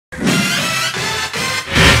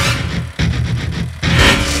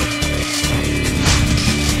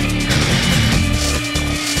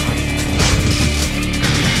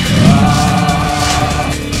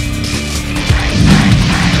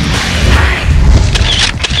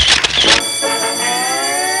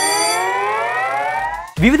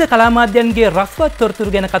විවිධ කලාමාධ්‍යන්ගේ රසවත්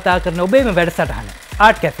තොරතුරු ගැන කතා කරන ඔබේම වැඩසටහන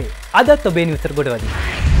ආර්ට් කැෆේ අදත් ඔබේ නිවසට ගොඩවදිනවා.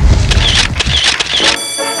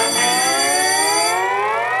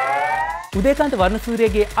 උදේකාන්ත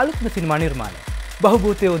වර්ණසූරියගේ අලුත්ම සිනමා නිර්මාණය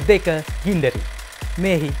බහුභූතයෝ 2 ගින්දරි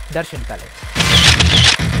මෙහි දර්ශන තලය.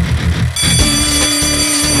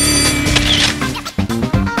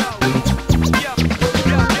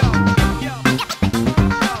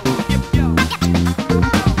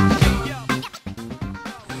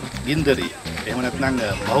 ගින්දරි එහෙම නැත්නම්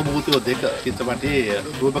බහුභූතයෝ 2 චිත්‍රපටයේ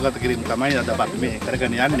රූපගත කිරීම තමයි අද අපි මේ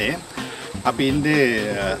කරගෙන යන්නේ. අපි ඉන්නේ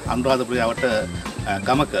අනුරාධපුරයට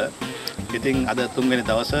ගමක. ඉතින් අද තුන්වෙනි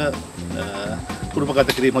දවසේ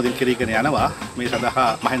රූපගත කිරීම හොදින් කිරීගෙන යනවා. මේ සඳහා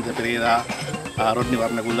මහේන්ද්‍ර පෙරේරා රොඩ්නි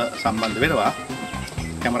වර්ණගුල සම්බන්ධ වෙනවා.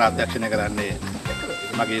 කැමරා අධ්‍යක්ෂණය කරන්නේ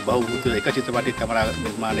මගේ බහුභූතයෝ 1 චිත්‍රපටයේ කැමරා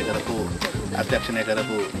නිර්මාණය කරපු අධ්‍යක්ෂණය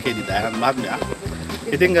කරපු කේඩි දයානන්ද මහත්මයා.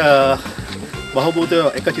 ඉතින් බහුභූතයෝ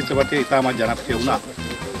 1 චිත්‍රපටයේ ඉතාමත් ජනප්‍රිය වුණා.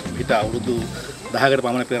 ඊට අවුරුදු 10කට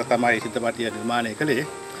පමණ පෙර තමයි චිත්‍රපටය නිර්මාණය කළේ.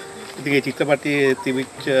 ඉතින් මේ චිත්‍රපටයේ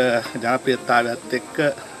තිබිච්ච ජනප්‍රියතාවයත් එක්ක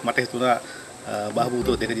මට හිතුණා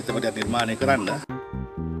බහුභූතයෝ 2 චිත්‍රපටයක් නිර්මාණය කරන්න.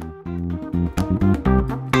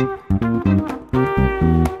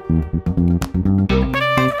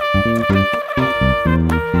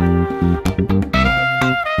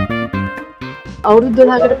 අවුරුදු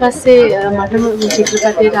 12කට පස්සේ මටම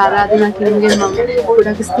චිත්‍රපටයට ආරාධනා කිරීම ගැන මම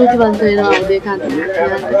ගොඩක් ස්තුතිවන්ත වෙනවා උදේකාන්ත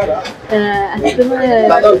මහත්මයාට. ඇත්තටම මේ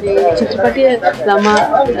චිත්‍රපටය ළමා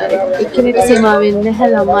එක්කෙනෙක් සීමා වෙන්නේ නැහැ.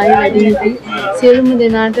 ළමයි වැඩිහිටි සියලුම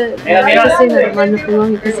දෙනාට එකසේ නරඹන්න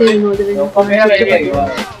පුළුවන් එකසේ විනෝද වෙන්න පුළුවන් චිත්‍රපටයක්.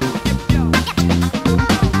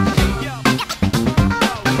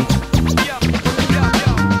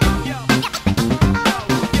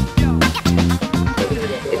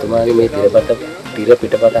 එතුමාගේ මේ තිර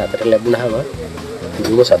පිටපත අතට ලැබුණාම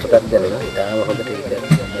පුදුම සතුටක් දැනෙනවා. ඉතාලම හොඳට ඒක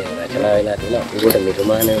රචනා වෙලා තියෙනවා. ඒකට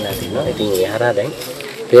නිර්මාණය වෙලා තියෙනවා. ඉතින් ඒ හරහා දැන්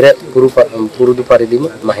පෙර පුරුදු පරිදිම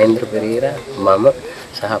මහේන්ද්‍ර පෙරේරා මම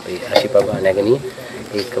සහ අපේ අශිපබා නැගණිය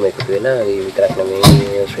ඒකම එකතු වෙලා ඒ විතරක්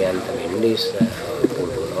නෙමෙයි ශ්‍රේයන්ත මෙන්ඩිස්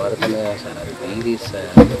පුරුණවර්ධන සරත් පීරිස්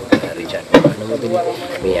රිචඩ් වර්ණමුදලි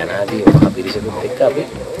මේ අනාදී මහ පිරිසකුත් එක්ක අපි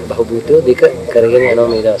බහුභූතයෝ 2 කරගෙන යනවා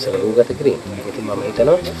මේ දවස්වල රූපගත කිරීම. ඉතින් මම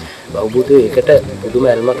හිතනවා බහුභූතයෝ 1ට පුදුම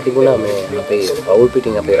ඇල්මක් තිබුණා මේ අපේ පවුල්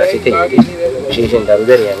පිටින් අපේ රසිකයන්ගේ විශේෂයෙන්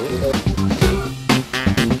දරුදරියන්ගේ.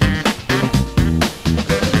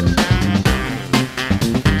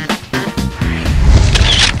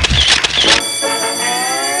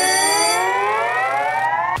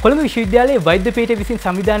 කොළඹ විශ්වවිද්‍යාලයේ වෛද්‍ය පීඨය විසින්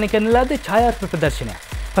සංවිධානය කරන ලද ඡායාරූප ප්‍රදර්ශනයක්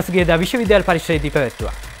පසුගියදා විශ්වවිද්‍යාල පරිසරයේදී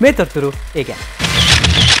පැවැත්වුවා. මේ තොරතුරු ඒ ගැන.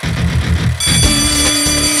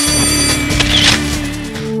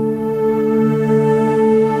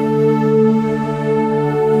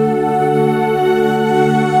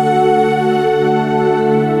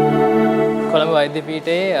 කොළඹ වෛද්‍ය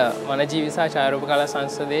පීඨයේ වනජීවි සහ ඡායාරූප කලා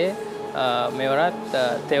සංසදයේ මෙවරත්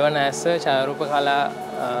තෙවන ඇස ඡායාරූප කලා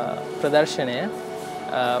ප්‍රදර්ශනය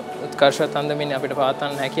උත්කර්ෂවත් අන්දමින් අපිට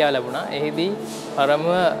පවත්වන්න හැකියාව ලැබුණා. එහිදී පරම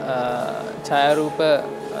ඡායාරූප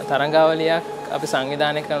තරංගාවලියක් අපි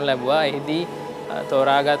සංවිධානය කරනු ලැබුවා. එහිදී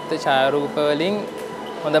තෝරාගත් ඡායාරූප වලින්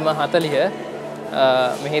හොඳම 40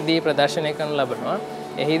 මෙහිදී ප්‍රදර්ශනය කරනු ලබනවා.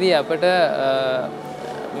 එහිදී අපට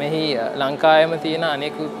මෙහි ලංකාවේම තියෙන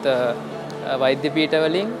අනෙකුත් වෛද්‍ය පීඨ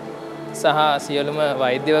වලින් සහ සියලුම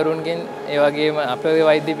වෛද්‍යවරුන්ගෙන් ඒ වගේම අපේ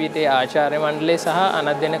වෛද්‍ය පීඨයේ ආචාර්ය මණ්ඩලය සහ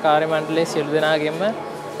අනධ්‍යයන කාර්ය මණ්ඩලයේ සියලු දෙනාගෙන්ම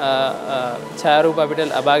ඡායාරූප අපිට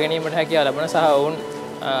ලබා ගැනීමට හැකියාව ලැබුණා සහ ඔවුන්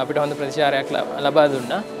අපිට හොඳ ප්‍රතිචාරයක් ලබා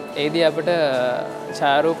දුන්නා. ඒදී අපිට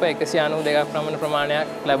ඡායාරූප 192ක් පමණ ප්‍රමාණයක්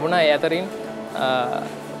ලැබුණා. ඒ අතරින්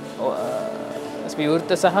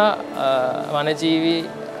විවෘත සහ වනජීවි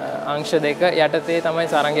අංශ දෙක යටතේ තමයි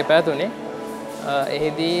තරංගය පැවතුනේ.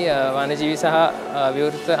 එහිදී වනජීවි සහ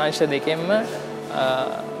විවෘත අංශ දෙකෙන්ම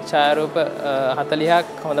ඡායාරූප 40ක්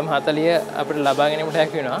හොඳම 40 අපිට ලබා ගැනීමට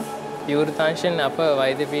හැකි වෙනවා. විවෘත අංශෙන් අප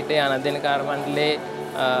වෛද්‍ය පීඨයේ අනධ්‍යයන කාර්ය මණ්ඩලයේ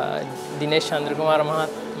දිනේෂ් චන්ද්‍රකුමාර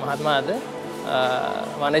මහත්මයාද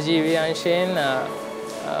වනජීවි අංශයෙන්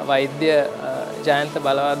වෛද්‍ය ජයන්ත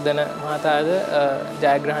බලවර්ධන මහතාද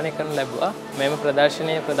ජයග්‍රහණය කරනු ලැබුවා. මෙම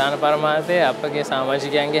ප්‍රදර්ශනයේ ප්‍රධාන පරමාර්ථය අපගේ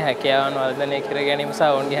සමාජිකයන්ගේ හැකියාවන් වර්ධනය කර ගැනීම සහ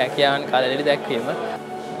ඔවුන්ගේ හැකියාවන් කලෙලි දැක්වීම.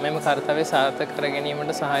 මෙම කාර්යය සාර්ථක කර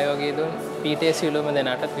ගැනීමට සහයෝගය දුන් පීඨයේ සියලුම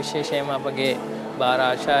දෙනාටත් විශේෂයෙන්ම අපගේ භාර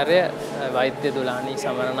ආචාර්ය වෛද්‍ය දුලානි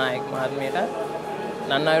සමරනායක මහත්මියට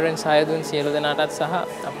නන්නයරෙන් සහාය දුන් සියලු දෙනාටත් සහ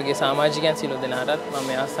අපගේ සමාජිකයන් සියලු දෙනාටත් මම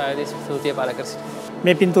මේ අවස්ථාවේදී ස්තුතිය පළ කර සිටිනවා.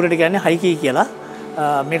 මේ පින්තූරයට කියන්නේ හයිකී කියලා.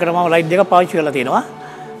 මේකට මම ලයිට් දෙකක් පාවිච්චි කරලා තියෙනවා.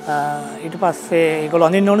 ඊට පස්සේ ඒගොල්ලෝ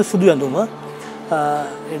අඳින්න ඕනේ සුදු ඇඳුම.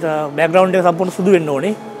 ඒක බෑග්ග්‍රවුන්ඩ් එක සම්පූර්ණ සුදු වෙන්න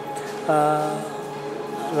ඕනේ.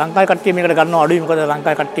 ලංකාවේ කට්ටිය මේකට ගන්නව අඩුයි. මොකද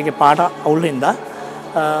ලංකාවේ කට්ටියගේ පාට අවුල් හින්දා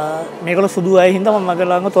මේකල සුදු අය හින්දා මම මගේ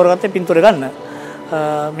ළඟ තෝරගත්තේ පින්තූරේ ගන්න.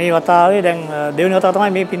 මේ වතාවේ දැන් දෙවෙනි වතාව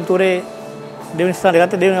තමයි මේ පින්තූරේ දෙවෙනි ස්ථානය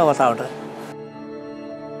ගත්තේ දෙවෙනි වතාවට.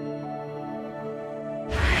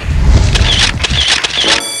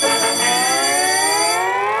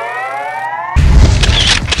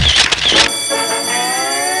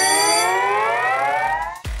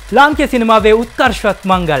 ලාංකීය සිනමාවේ උත්කර්ෂවත්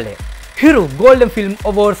මංගල්‍යය හිරු ගෝල්ඩන් ෆිල්ම්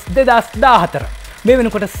අවෝඩ්ස් 2014 මේ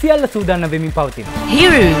වෙනකොට සියල්ල සූදානම් වෙමින් පවතිනවා.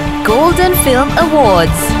 Hiru Golden Film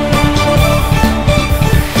Awards.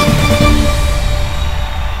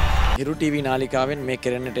 හිරු TV නාලිකාවෙන් මේ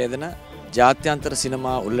කෙරෙන්නට යෙදෙන ජාත්‍යන්තර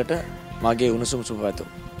සිනමා උල්ලට මගේ උණුසුම් සුබපැතුම්.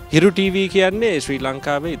 හිරු TV කියන්නේ ශ්‍රී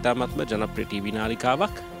ලංකාවේ ඉතාමත්ම ජනප්‍රිය TV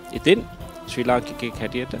නාලිකාවක්. ඉතින් ශ්‍රී ලාංකිකයෙක්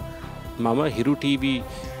හැටියට මම හිරු TV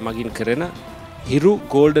මගින් කරන හිරු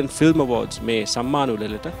ගෝල්ඩන් ෆිල්ම් අවෝඩ්ස් මේ සම්මාන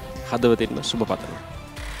උළෙලට හදවතින්ම සුබ පතනවා.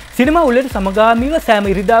 සිනමා උළෙලට සමගාමීව සෑම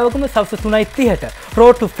ඉරිදාවකම සවස් 3:30ට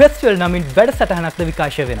රෝඩ් ටු ෆෙස්ටිවල් නමින් වැඩසටහනක්ද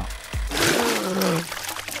විකාශය වෙනවා.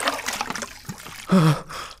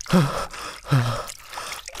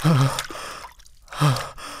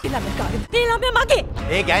 ඊළඟ මගේ.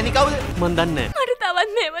 ඒ ගෑණි කවුද? මන් දන්නේ නැහැ. මට තවත්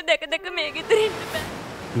මේව දැක මේක ඉදිරියට බෑ.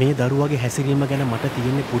 මේ දරුවගේ හැසිරීම ගැන මට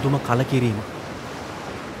තියෙන්නේ පුදුම කලකිරීමක්.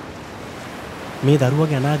 මේ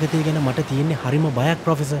දරුවගේ අනාගතය ගැන මට තියෙන්නේ හරිම බයක්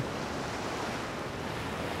ප්‍රොෆෙසර්.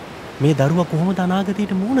 මේ දරුවා කොහොමද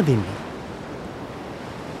අනාගතයට මුහුණ දෙන්නේ?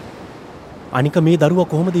 අනික මේ දරුවා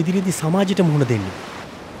කොහොමද ඉදිරියේදී සමාජයට මුහුණ දෙන්නේ?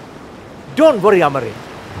 Don't worry Amarin.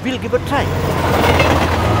 We'll give a try.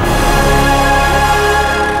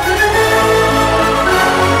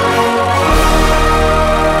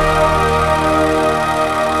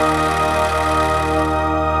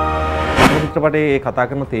 චිත්‍රපටයේ කතා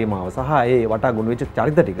කරන තේමාව සහ ඒ වටා ගොනු වෙච්ච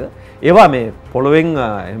චරිත ටික ඒවා මේ පොළොවෙන්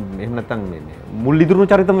එහෙම නැත්නම් මුල් ඉදිරුණු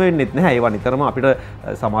චරිතම වෙන්නෙත් නැහැ. ඒවා නිතරම අපිට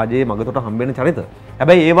සමාජයේ මගතොට හම්බෙන චරිත.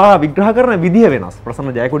 හැබැයි ඒවා විග්‍රහ කරන විදිය වෙනස්.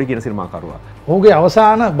 ප්‍රසන්න ජයකොඩි කියන සිනමාකරුවා. ඔහුගේ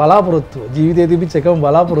අවසාන බලාපොරොත්තුව ජීවිතයේ තිබිච්ච එකම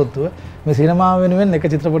බලාපොරොත්තුව මේ සිනමාව වෙනුවෙන් එක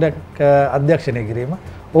චිත්‍රපටයක් අධ්‍යක්ෂණය කිරීම.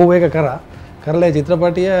 ඔහු ඒක කරලා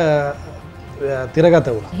චිත්‍රපටිය තිරගත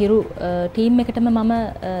වුණා. හිරු ටීම් එකටම මම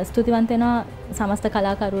ස්තුතිවන්ත වෙනවා සමස්ත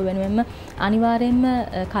කලාකරුවෝ වෙනුවෙන්ම. අනිවාර්යයෙන්ම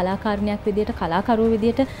කලාකාරණයක් විදියට කලාකරුවෝ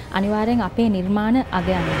විදියට අනිවාර්යෙන් අපේ නිර්මාණ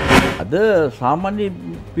අගයන්න. අද සාමාන්‍ය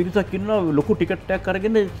පිරිසක් ඉන්නවා ලොකු ටිකට් එකක්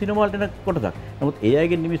අරගෙන සිනමාවට එන කොටසක්. නමුත් ඒ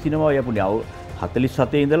අයගෙන් නෙමෙයි සිනමාව යපුනේ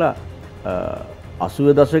 47 ඉඳලා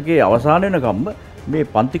 80 දශකයේ අවසාන වෙනකම්ම මේ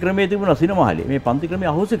පන්ති ක්‍රමයේ තිබුණා සිනමාහලේ. මේ පන්ති ක්‍රමය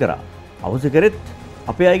අහෝසි කරා. අහෝසි කරෙත්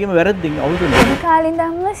අපේ අයගේම වැරද්දින් අවුරුදු ඒ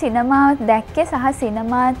කාලින්දම්ම සිනමාව දැක්කේ සහ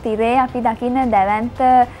සිනමා තිරේ අපි දකින්න දැවැන්ත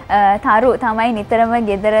තරු තමයි නිතරම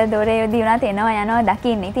ගෙදර දොරේදී වුණත් එනවා යනවා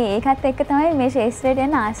දකින්න. ඉතින් ඒකත් එක්ක තමයි මේ ශාස්ත්‍රයට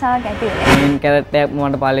යන ආසාවක් ඇති වෙන්නේ. මේන් කැරක්ටර් එකක්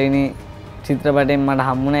මට පළවෙනි චිත්‍රපටයෙන් මට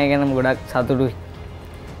හම්බුණා. ඒ ගැන ගොඩක් සතුටුයි.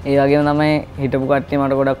 ඒ වගේම තමයි හිටපු කට්ටිය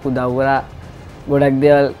මට ගොඩක් උදව් කරා. ගොඩක්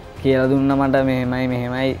දේවල් කියලා දුන්නා මට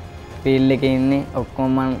මෙහෙමයි ෆීල්ඩ් එකේ ඉන්නේ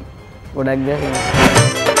ඔක්කොම මම ගොඩක් දේවල්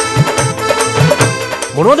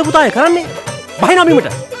මොනවද පුතා කරන්නේ? බහිනා බිමට.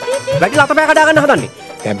 වැටිලා අතපය කඩා ගන්න හදන්නේ.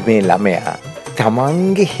 දැන් මේ ළමයා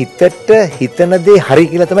තමන්ගේ හිතට හිතන දේ හරි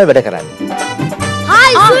කියලා තමයි වැඩ කරන්නේ.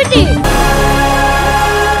 Hi sweetie.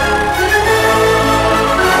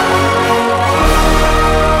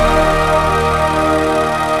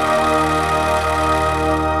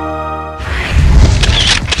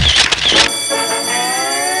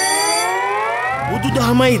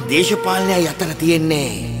 බුදුදහමයි දේශපාලනයයි අතර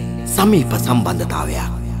තියෙන්නේ සමීප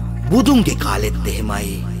සම්බන්ධතාවයක්. බුදුන්ගේ කාලෙත්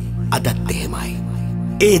එහෙමයි අදත් එහෙමයි.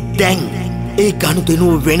 ඒ දැන් ඒ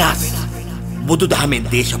ගනුදෙනුව වෙනස්. බුදුදහමෙන්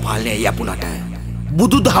දේශපාලනය යපුණට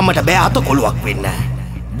බුදුදහමට බෑ අතකොළුවක් වෙන්න.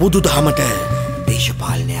 බුදුදහමට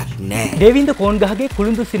දේශපාලනයක් නෑ. දේවින්ද කෝන්ගහගේ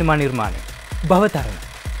කුළුඳු සිනමා නිර්මාණය භවතරණ.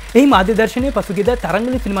 එහි මාධ්‍ය දර්ශනය පසුගියදා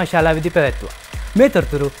තරංගල සිනමා ශාලාවේදී පැවැත්වුවා. මේ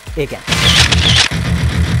තොරතුරු ඒ ගැන.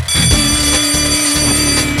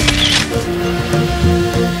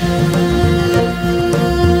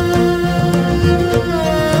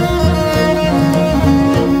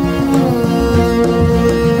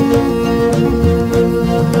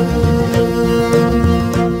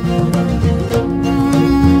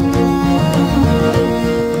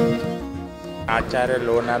 ආචාර්ය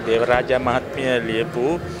ලෝනා දේවරාජා මහත්මිය ලියපු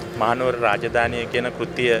මහනුවර රාජධානිය කියන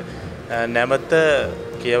කෘතිය නැවත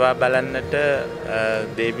කියවා බලන්නට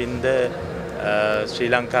දේවින්ද ශ්‍රී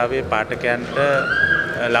ලංකාවේ පාඨකයන්ට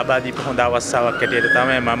ලබා දීපු හොඳ අවස්ථාවක් හැටියට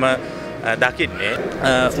තමයි මම දකින්නේ.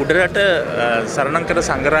 උඩරට සරණංකර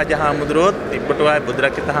සංඝරාජ හාමුදුරුවොත් ඉක්කොටුවාය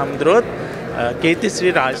බුදුරකිත හාමුදුරුවොත් කීර්ති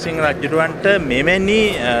ශ්‍රී රාජසිංහ රජුරවන්ට මෙවැනි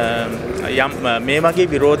මේ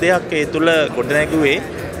වගේ විරෝධයක් ඒ තුල ගොඩනැගුවේ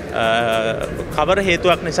කවර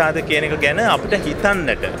හේතුවක් නිසාද කියන එක ගැන අපිට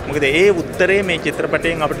හිතන්නට. මොකද ඒ උත්තරේ මේ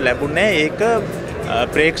චිත්‍රපටයෙන් අපිට ලැබුණේ ඒක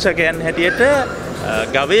ප්‍රේක්ෂකයන් හැටියට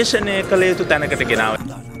ගවේෂණය කළ යුතු තැනකට ගෙනාව.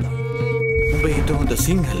 උඹ හිත හොඳ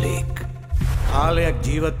සිංහලෙක්. කාලයක්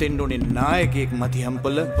ජීවත් වෙන්න ඕනේ නායකයෙක්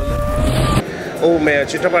මතිහම්පල. ඔව් මේ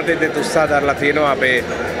චිත්‍රපටයේදී උත්සාහ දරලා තියෙනවා අපේ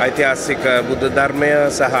ඓතිහාසික බුද්ධ ධර්මය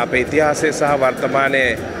සහ අපේ ඉතිහාසය සහ වර්තමානයේ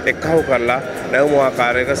එක්කහු කරලා නැවුම්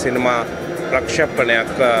ආකාරයක සිනමා ප්‍රක්ෂේපණයක්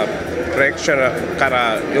ප්‍රේක්ෂණ කරා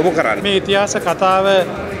යොමු කරන්නේ. මේ ඉතිහාස කතාව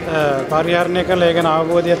පරිහරණය කළ ඒ ගැන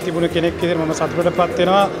අවබෝධයක් තිබුණු කෙනෙක් විදිහට මම සතුටටපත්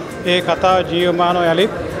වෙනවා. ඒ කතාව ජීවමානව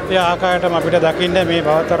යලිත් ඒ ආකාරයටම අපිට දකින්න මේ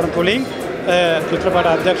භවතරණ තුලින් චිත්‍රපට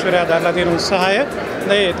අධ්‍යක්ෂකවරයා දරලා තියෙන උත්සාහය,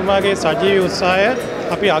 එතුමාගේ සජීවී උත්සාහය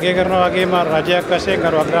අපි අගය කරනවා වගේම රජයක් වශයෙන්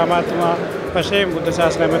ගරු අග්‍රාමාත්‍යතුමා වශයෙන් බුද්ධ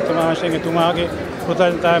ශාසන ඇමතුමා වශයෙන් එතුමාගේ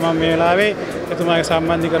කෘතඥතාවය මම මේ වෙලාවේ එතුමාගේ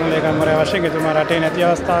සම්බන්ධීකරණ ලේකම්වරයා වශයෙන් එතුමා රටේ නැති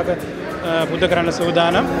අවස්ථාවක බුද්ධ කරන්න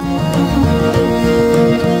සූදානම්.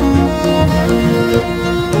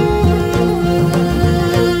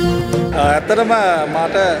 ඇත්තටම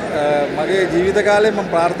මට මගේ ජීවිත කාලේ මම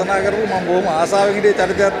ප්‍රාර්ථනා කරපු මම බොහොම ආසාවෙන් හිටිය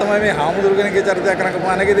චරිතයක් තමයි මේ හාමුදුරු කෙනෙක්ගේ චරිතයක් කරන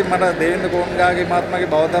කමානකදී මට දේවෙන්ද්‍ර කෝන්ගාගේ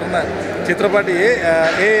මහත්මයාගේ භවතරණ චිත්‍රපටයේ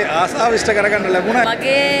ඒ ආසාව ඉෂ්ට කරගන්න ලැබුණා.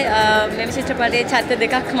 මගේ මේ චිත්‍රපටයේ චරිත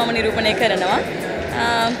දෙකක් මම නිරූපණය කරනවා.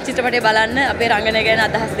 චිත්‍රපටය බලන්න අපේ රංගනය ගැන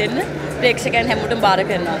අදහස් දෙන්න ප්‍රේක්ෂකයන් හැමෝටම බාර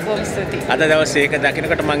කරනවා. බොහොම ස්තුතියි. අද දවසේ ඒක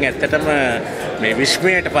දකිනකොට මම ඇත්තටම මේ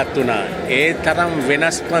විස්මයටපත් වුණා. ඒ තරම්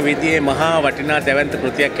වෙනස්ම විදිහේ මහා වටිනා දැවැන්ත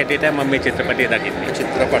කෘතියක් හැටියට මම මේ චිත්‍රපටය දකින්නේ.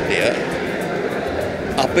 චිත්‍රපටය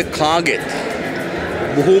අපේ කාගෙත්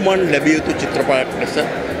බොහෝමන් ලැබිය යුතු චිත්‍රපටයක් ලෙස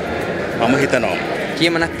මම හිතනවා.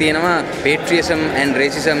 කියමනක් තියෙනවා patriotism and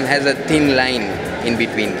racism has a thin line in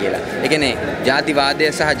between කියලා. ඒ කියන්නේ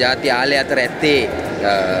ජාතිවාදය සහ ජාති ආලය අතර ඇත්තේ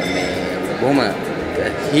මේ බොහොම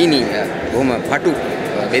හීනි බොහොම පටු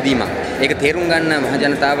බෙදීමක්. ඒක තේරුම් ගන්න මහ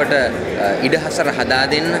ජනතාවට ඉඩහසර හදා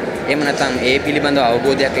දෙන්න, එහෙම නැත්නම් ඒ පිළිබඳව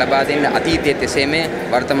අවබෝධයක් ලබා දෙන්න අතීතයේ තෙසේම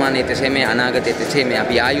වර්තමානයේ තෙසේම අනාගතයේ තෙසේම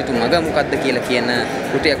අපි ආයුතු මඟ මොකක්ද කියලා කියන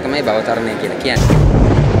කෘතියක් තමයි භවතරණය කියලා කියන්නේ.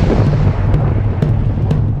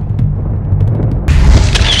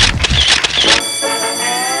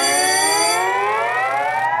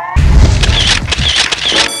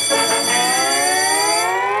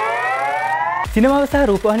 සිනමාව සහ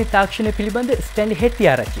රූපවාහිනී තාක්ෂණය පිළිබඳ ස්ටැන්ලි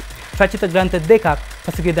හෙට්ටිආරච්චි රචිත ග්‍රන්ථ දෙකක්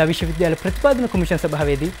පසුගියදා විශ්වවිද්‍යාල ප්‍රතිපාදන කොමිෂන්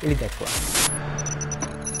සභාවේදී එළිදැක්වුවා.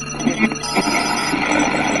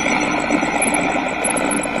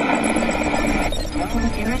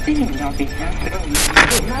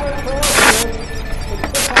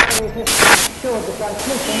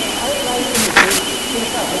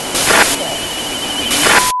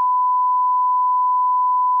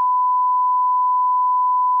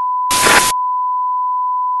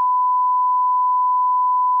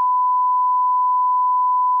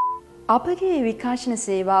 අපගේ විකාශන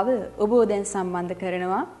සේවාව ඔබ දැන් සම්බන්ධ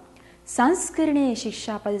කරනවා සංස්කරණයේ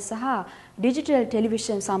ශික්ෂාපද සහ ඩිජිටල්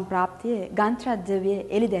ටෙලිවිෂන් සම්ප්‍රාප්තිය ගන්ත්‍රද්‍රව්‍ය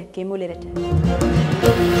එළිදැක්කේ මුලරට.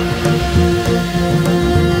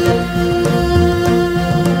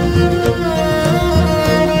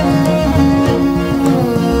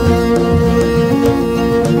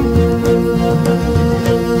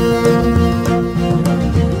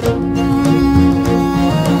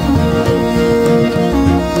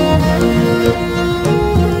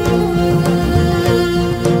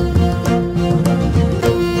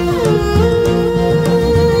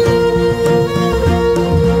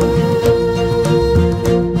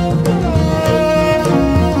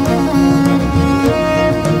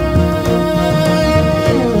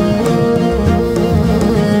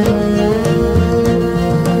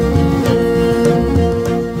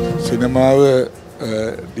 සිනමාව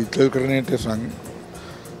ඩිජිටල් කරණයට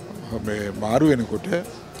මාරු වෙනකොට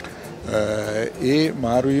ඒ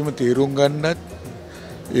මාරුවීම තේරුම් ගන්නත්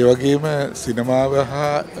ඒ වගේම සිනමාව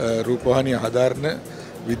හා රූපවාහිනිය හදාරන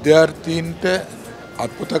විද්‍යාර්ථීන්ට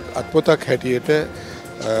අත්පොතක් හැටියට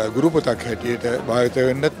ගුරු පොතක් හැටියට භාවිත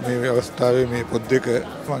වෙන්නත් මේ අවස්ථාවේ මේ පොත් දෙක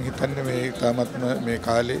මම හිතන්නේ මේ තාමත්ම මේ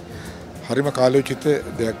කාලේ හරිම කාලෝචිත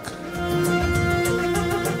දෙයක්.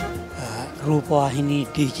 රූපවාහිනී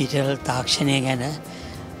ඩිජිටල් තාක්ෂණය ගැන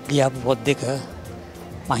ලියපු පොත් දෙක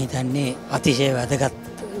මම හිතන්නේ අතිශය වැදගත්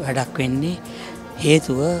වැඩක් වෙන්නේ.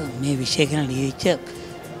 හේතුව මේ විෂය ගැන ලියවිච්ච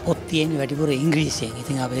පොත් තියෙන වැඩිපුර ඉංග්‍රීසියෙන්.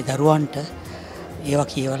 ඉතින් අපේ දරුවන්ට ඒවා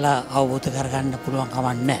කියවලා අවබෝධ කරගන්න පුළුවන්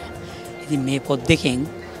කමක් නැහැ. ඉතින් මේ පොත් දෙකෙන්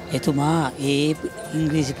එතුමා ඒ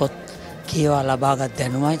ඉංග්‍රීසි පොත් කියවා ලබාගත්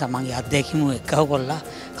දැනුමයි තමන්ගේ අත්දැකීම එක්කව කරලා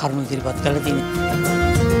කරුණු ඉදිරිපත් කරලා තියෙනවා.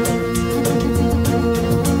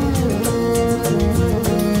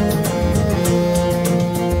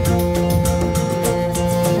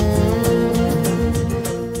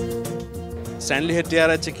 ස්ටැන්ලි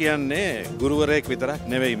හෙට්ටිආරච්චි කියන්නේ ගුරුවරයෙක් විතරක්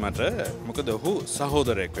නෙවෙයි මට. මොකද ඔහු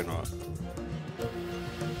සහෝදරයෙක් වෙනවා.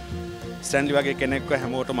 ස්ටැන්ලි වගේ කෙනෙක්ව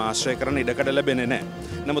හැමෝටම ආශ්‍රය කරන ඉඩකඩ ලැබෙන්නේ නැහැ.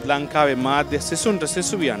 නමුත් ලංකාවේ මාධ්‍ය සිසුන්ට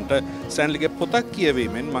සිසුවියන්ට ස්ටැන්ලිගේ පොතක්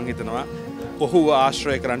කියවීමෙන් මම හිතනවා ඔහුව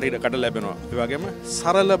ආශ්‍රය කරන්න ඉඩකඩ ලැබෙනවා. ඒ වගේම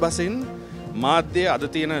සරල බසින් මාධ්‍ය අද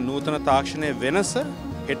තියෙන නූතන තාක්ෂණයේ වෙනස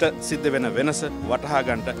හෙට සිද්ධ වෙන වෙනස වටහා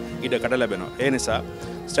ගන්නට ඉඩකඩ ලැබෙනවා. ඒ නිසා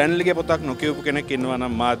ස්ටැන්ලිගේ පොතක් නොකියවපු කෙනෙක් ඉන්නවා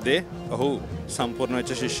නම් මාධ්‍යයේ ඔහු සම්පූර්ණ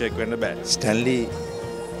වෙච්ච ශිෂ්‍යයෙක් වෙන්න බෑ. ස්ටැන්ලි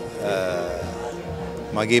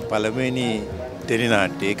මගේ පළමුවෙනි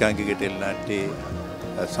ටෙලිනාට්‍ය ඒකාංගික ටෙලිනාට්‍යයේ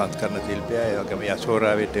සංස්කරණ ශිල්පියා ඒ වගේම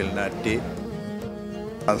යශෝරාවේ ටෙලිනාට්‍යයේ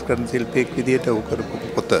සංස්කරණ ශිල්පියෙක් විදිහට උ කරපු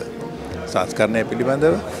පොත සංස්කරණය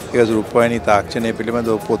පිළිබඳව ඒක රූපවාහිනී තාක්ෂණය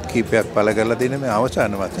පිළිබඳව පොත් කීපයක් පළ කරලා දෙන මේ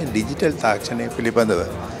අවසාන වශයෙන් ඩිජිටල් තාක්ෂණය පිළිබඳව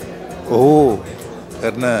ඔහු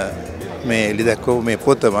කරන මේ එළිදැක්වූ මේ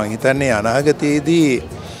පොත මම හිතන්නේ අනාගතයේදී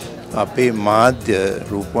අපේ මාධ්‍ය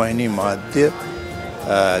රූපවාහිනී මාධ්‍ය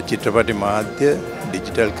චිත්‍රපටි මාධ්‍ය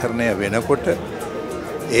ඩිජිටල් කරණය වෙනකොට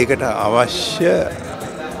ඒකට අවශ්‍ය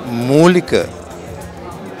මූලික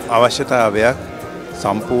අවශ්‍යතාවයක්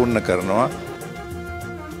සම්පූර්ණ කරනවා.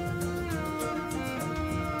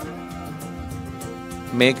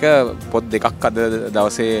 මේක පොත් දෙකක් අද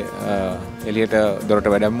දවසේ එළියට දොරට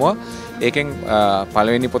වැඩැම්මුවා. ඒකෙන්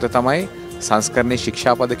පළවෙනි පොත තමයි සංස්කරණයේ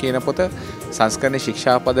ශික්ෂාපද කියන පොත. සංස්කරණයේ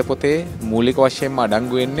ශික්ෂාපද පොතේ මූලික වශයෙන්ම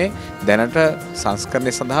අඩංගු වෙන්නේ දැනට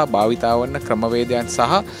සංස්කරණය සඳහා භාවිතා වන ක්‍රමවේදයන්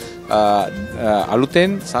සහ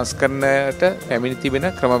අලුතෙන් සංස්කරණයට පැමිණ තිබෙන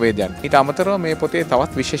ක්‍රමවේදයන්. ඊට අමතරව මේ පොතේ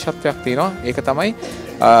තවත් විශේෂත්වයක් තියෙනවා. ඒක තමයි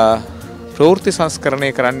ප්‍රවෘත්ති සංස්කරණය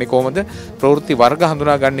කරන්නේ කොහොමද? ප්‍රවෘත්ති වර්ග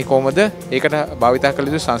හඳුනාගන්නේ කොහොමද? ඒකට භාවිතා කළ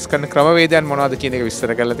යුතු සංස්කරණ ක්‍රමවේදයන් මොනවද කියන එක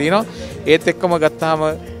විස්තර කරලා තියෙනවා. ඒත් එක්කම ගත්තාම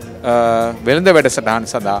වෙළඳ වැඩසටහන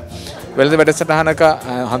සඳහා වෙළඳ වැඩසටහනක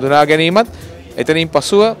හඳුනා ගැනීමත් එතනින්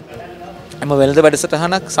පසුව එම වෙළඳ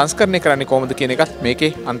වැඩසටහනක් සංස්කරණය කරන්නේ කොහොමද කියන එකත්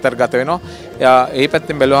මේකේ අන්තර්ගත වෙනවා. ඒ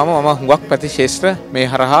පැත්තෙන් බැලුවාම මම හුඟක් පැති ශේෂ්ත්‍ර මේ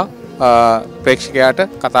හරහා ප්‍රේක්ෂකයාට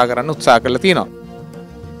කතා කරන්න උත්සාහ කරලා තියෙනවා.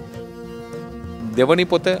 දෙවනි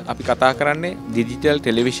පොත අපි කතා කරන්නේ ඩිජිටල්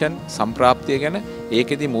ටෙලිවිෂන් සම්ප්‍රාප්තිය ගැන.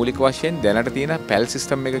 ඒකෙදි මූලික වශයෙන් දැනට තියෙන පැල්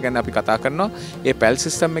සිස්ටම් එක ගැන අපි කතා කරනවා. ඒ පැල්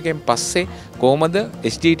සිස්ටම් එකෙන් පස්සේ කොහොමද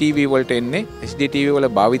HD TV වලට එන්නේ? HD TV වල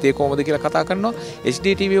භාවිතය කොහොමද කියලා කතා කරනවා. HD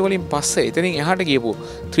TV වලින් පස්සේ එතනින් එහාට ගියපු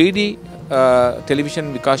 3D ටෙලිවිෂන්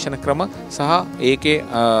විකාශන ක්‍රම සහ ඒකේ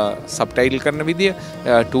සබ්ටයිටල් කරන විදිය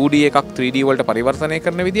 2D එකක් 3D වලට පරිවර්තනය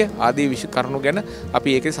කරන විදිය ආදී කරුණු ගැන අපි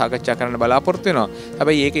ඒකේ සාකච්ඡා කරන්න බලාපොරොත්තු වෙනවා.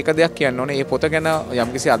 හැබැයි ඒක එක දෙයක් කියන්න ඕනේ. මේ පොත ගැන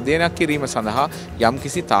යම්කිසි අධ්‍යයනයක් කිරීම සඳහා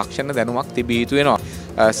යම්කිසි තාක්ෂණ දැනුමක් තිබිය යුතු වෙනවා.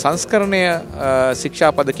 සංස්කරණය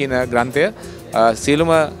ශික්ෂාපද කියන ග්‍රන්ථය සියලුම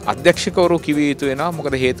අධ්‍යක්ෂකවරු කිවිය යුතු වෙනවා.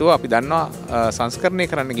 මොකද හේතුව අපි දන්නවා සංස්කරණය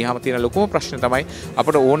කරන්න ගියාම තියෙන ලොකුම ප්‍රශ්නේ තමයි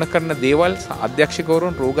අපිට ඕන කරන දේවල්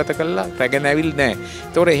අධ්‍යක්ෂකවරුන් රූගත කළා රැගෙන ඇවිල්ලා නැහැ.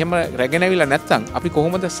 ඒතකොට එහෙම රැගෙන ඇවිල්ලා නැත්නම් අපි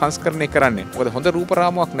කොහොමද සංස්කරණය කරන්නේ? මොකද හොඳ රූප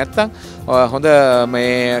රාමුවක් නැත්නම් හොඳ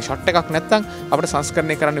මේ ෂොට් එකක් නැත්නම් අපිට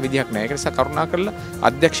සංස්කරණය කරන්න විදිහක් නැහැ. ඒක නිසා කරුණාකරලා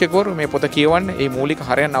අධ්‍යක්ෂකවරු මේ පොත කියවන්න, මේ මූලික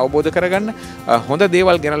හරයන් අවබෝධ කරගන්න, හොඳ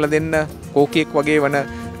දේවල් ගෙනල්ලා දෙන්න කෝකියෙක් වගේ වන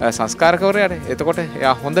සංස්කාරකවරයාට. එතකොට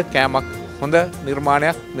එයා හොඳ කෑමක් හොඳ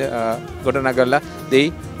නිර්මාණයක් ගොඩනගලා දෙයි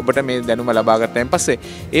ඔබට මේ දැනුම ලබා ගන්නයින් පස්සේ.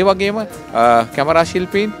 ඒ වගේම කැමරා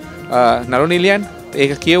ශිල්පීන් නළු නිලියන්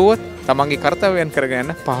ඒක කියවුවොත් තමන්ගේ කර්තව්‍යයන් කරගෙන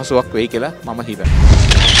යන්න පහසුවක් වෙයි කියලා මම හිතනවා.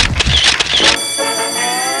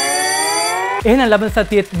 එහෙනම් ලබන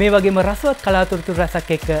සතියේත් මේ වගේම රසවත් කලාතුරතුරු රසක්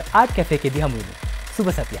එක්ක ආර්ට් කැෆේ එකේදී හමු වෙමු. සුබ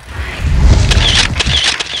සතියක්.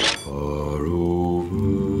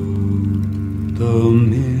 The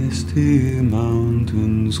misty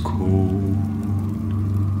mountains cold,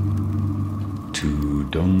 to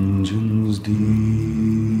dungeons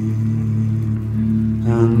deep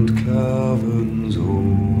and caverns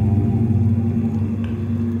old,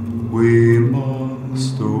 we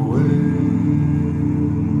must away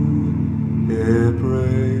ere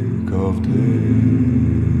break of day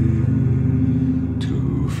to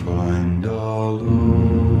find our long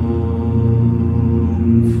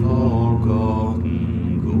forgotten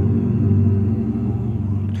gold.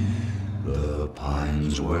 The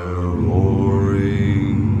pines were roaring